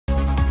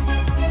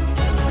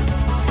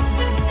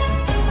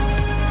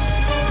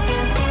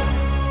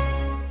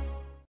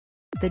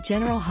The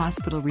General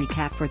Hospital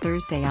recap for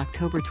Thursday,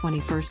 October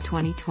 21,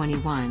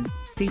 2021,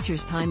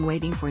 features time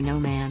waiting for no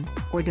man,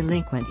 or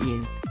delinquent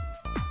youth.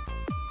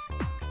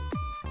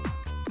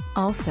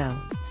 Also,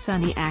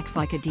 Sonny acts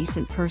like a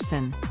decent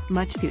person,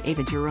 much to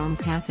Ava Jerome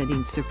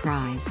Cassidy's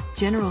surprise.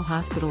 General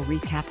Hospital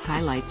recap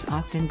highlights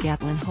Austin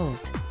Gatlin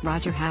Holt,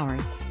 Roger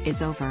Howard,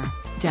 is over,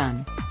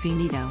 done,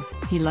 finito.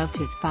 He loved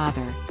his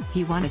father,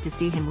 he wanted to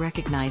see him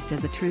recognized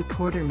as a true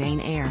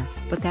Quartermain heir,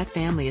 but that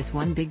family is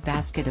one big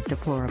basket of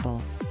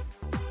deplorable.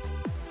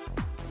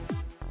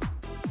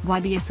 Why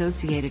be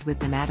associated with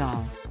them at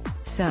all?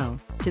 So,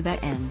 to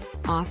that end,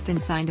 Austin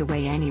signed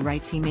away any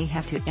rights he may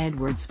have to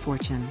Edward's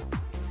fortune.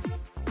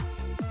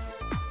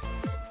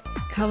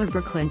 Color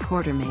Brook Lynn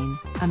Quartermain,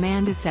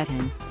 Amanda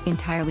Seton,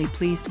 entirely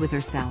pleased with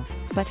herself,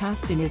 but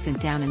Austin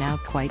isn't down and out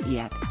quite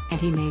yet,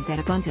 and he made that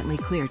abundantly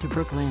clear to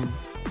Brook Lynn.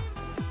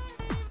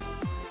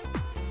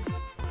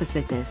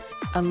 Opposite this,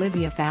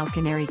 Olivia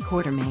Falconeri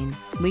Quartermain,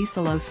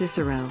 Lisa Lo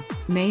Cicero,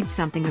 made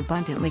something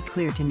abundantly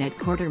clear to Ned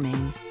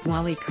Quartermain,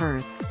 Wally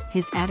Kurth,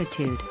 his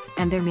attitude,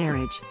 and their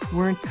marriage,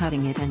 weren't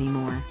cutting it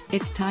anymore.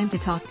 It's time to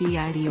talk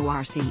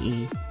DIDORCE.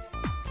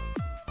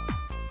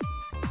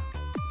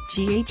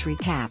 GH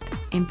recap,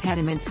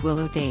 impediments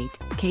Willow date,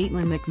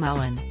 Caitlin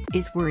McMullen,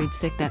 is worried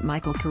sick that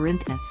Michael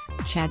Corinthus,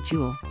 Chad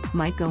Jewell,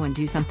 might go and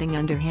do something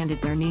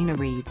underhanded where Nina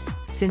Reeves,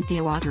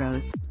 Cynthia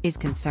Watrous, is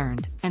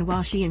concerned. And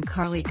while she and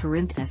Carly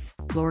Corinthus,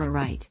 Laura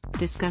Wright,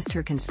 discussed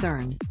her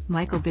concern,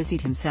 Michael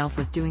busied himself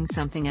with doing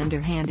something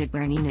underhanded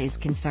where Nina is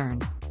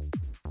concerned.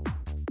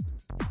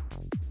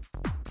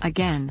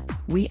 Again,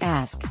 we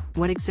ask,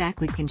 what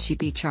exactly can she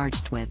be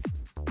charged with?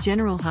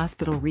 General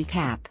Hospital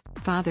recap,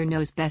 father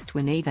knows best.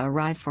 When Ava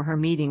arrived for her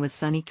meeting with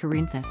Sonny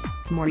Corinthus,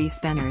 Maurice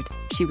Bennard,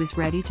 she was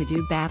ready to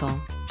do battle.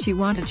 She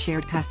wanted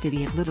shared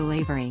custody of little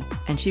Avery,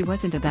 and she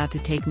wasn't about to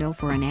take no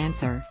for an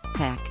answer.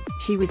 Heck,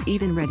 she was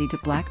even ready to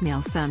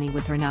blackmail Sonny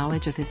with her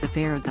knowledge of his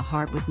affair of the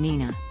heart with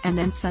Nina. And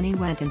then Sonny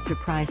went and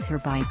surprised her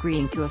by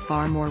agreeing to a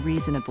far more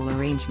reasonable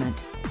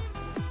arrangement.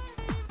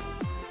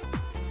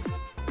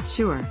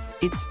 Sure,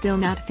 it's still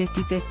not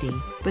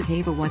 50-50, but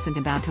Ava wasn't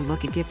about to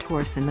look a gift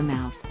horse in the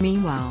mouth.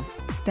 Meanwhile,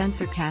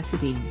 Spencer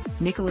Cassidy,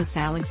 Nicholas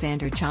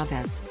Alexander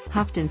Chavez,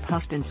 huffed and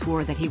puffed and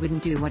swore that he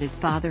wouldn't do what his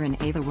father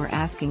and Ava were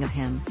asking of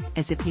him,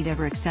 as if he'd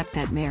ever accept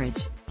that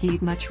marriage.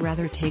 He'd much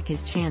rather take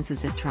his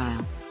chances at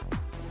trial.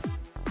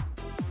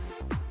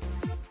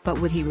 But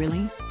would he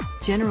really?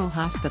 General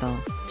Hospital,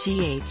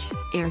 GH,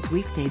 airs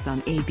weekdays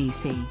on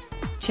ABC.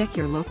 Check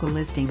your local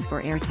listings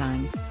for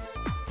airtimes.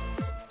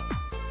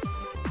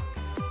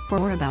 For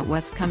more about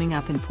what's coming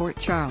up in Port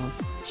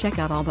Charles, check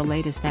out all the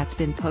latest that's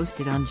been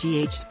posted on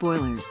GH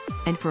Spoilers,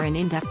 and for an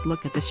in-depth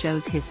look at the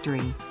show's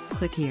history,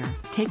 click here.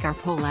 Take our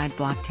poll ad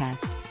block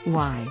test.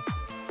 Why?